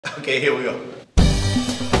Okay, here we go.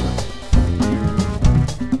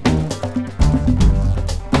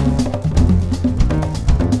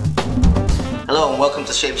 Hello and welcome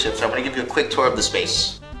to ShapeShifter. I'm going to give you a quick tour of the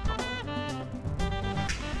space.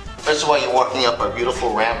 First of all, you're walking up our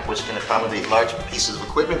beautiful ramp, which can accommodate large pieces of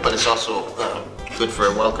equipment, but it's also good for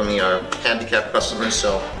welcoming our handicapped customers,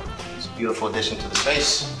 so it's a beautiful addition to the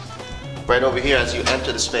space. Right over here, as you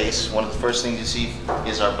enter the space, one of the first things you see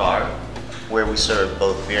is our bar, where we serve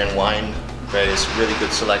both beer and wine, various really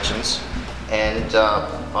good selections, and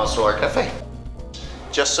also our cafe.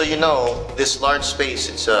 Just so you know, this large space,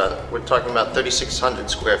 it's we're talking about 3,600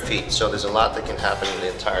 square feet, so there's a lot that can happen in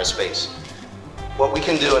the entire space. What we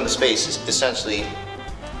can do in the space is essentially,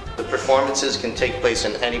 the performances can take place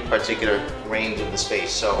in any particular range of the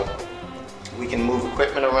space, so we can move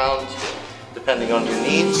equipment around depending on your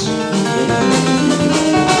needs.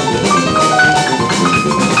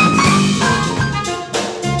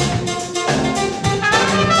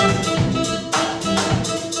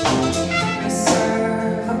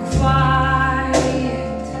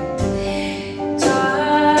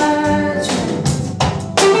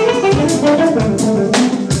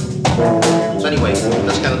 So anyway,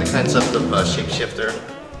 that's kind of the concept of ShapeShifter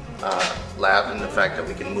lab, and the fact that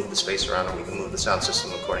we can move the space around and we can move the sound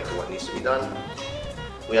system according to what needs to be done.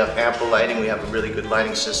 We have ample lighting. We have a really good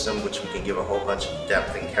lighting system which we can give a whole bunch of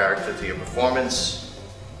depth and character to your performance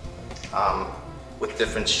with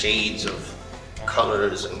different shades of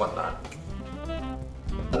colors and whatnot.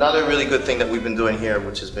 Another really good thing that we've been doing here,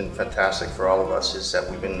 which has been fantastic for all of us, is that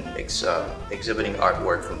we've been exhibiting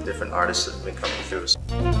artwork from different artists that have been coming through.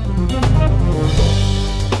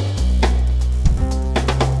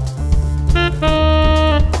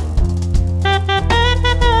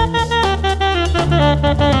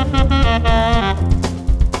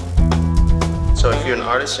 So if you're an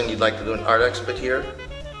artist and you'd like to do an art exhibit here,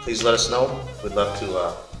 please let us know. We'd love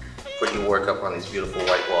to put your work up on these beautiful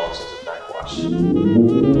white walls as a backwash.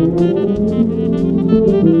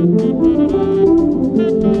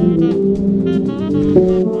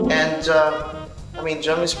 And I mean,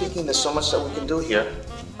 generally speaking, there's so much that we can do here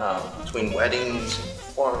between weddings,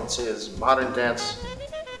 performances, modern dance,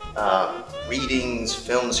 readings,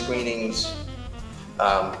 film screenings,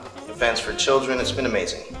 events for children. It's been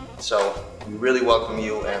amazing. So we really welcome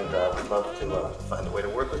you, and we'd love to find a way to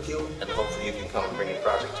work with you, and hopefully you can come and bring your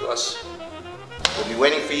project to us. We'll be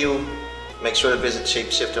waiting for you. Make sure to visit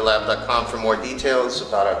ShapeShifterLab.com for more details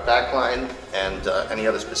about our backline and any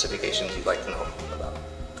other specifications you'd like to know about.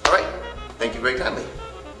 All right, thank you very kindly.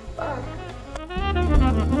 Bye.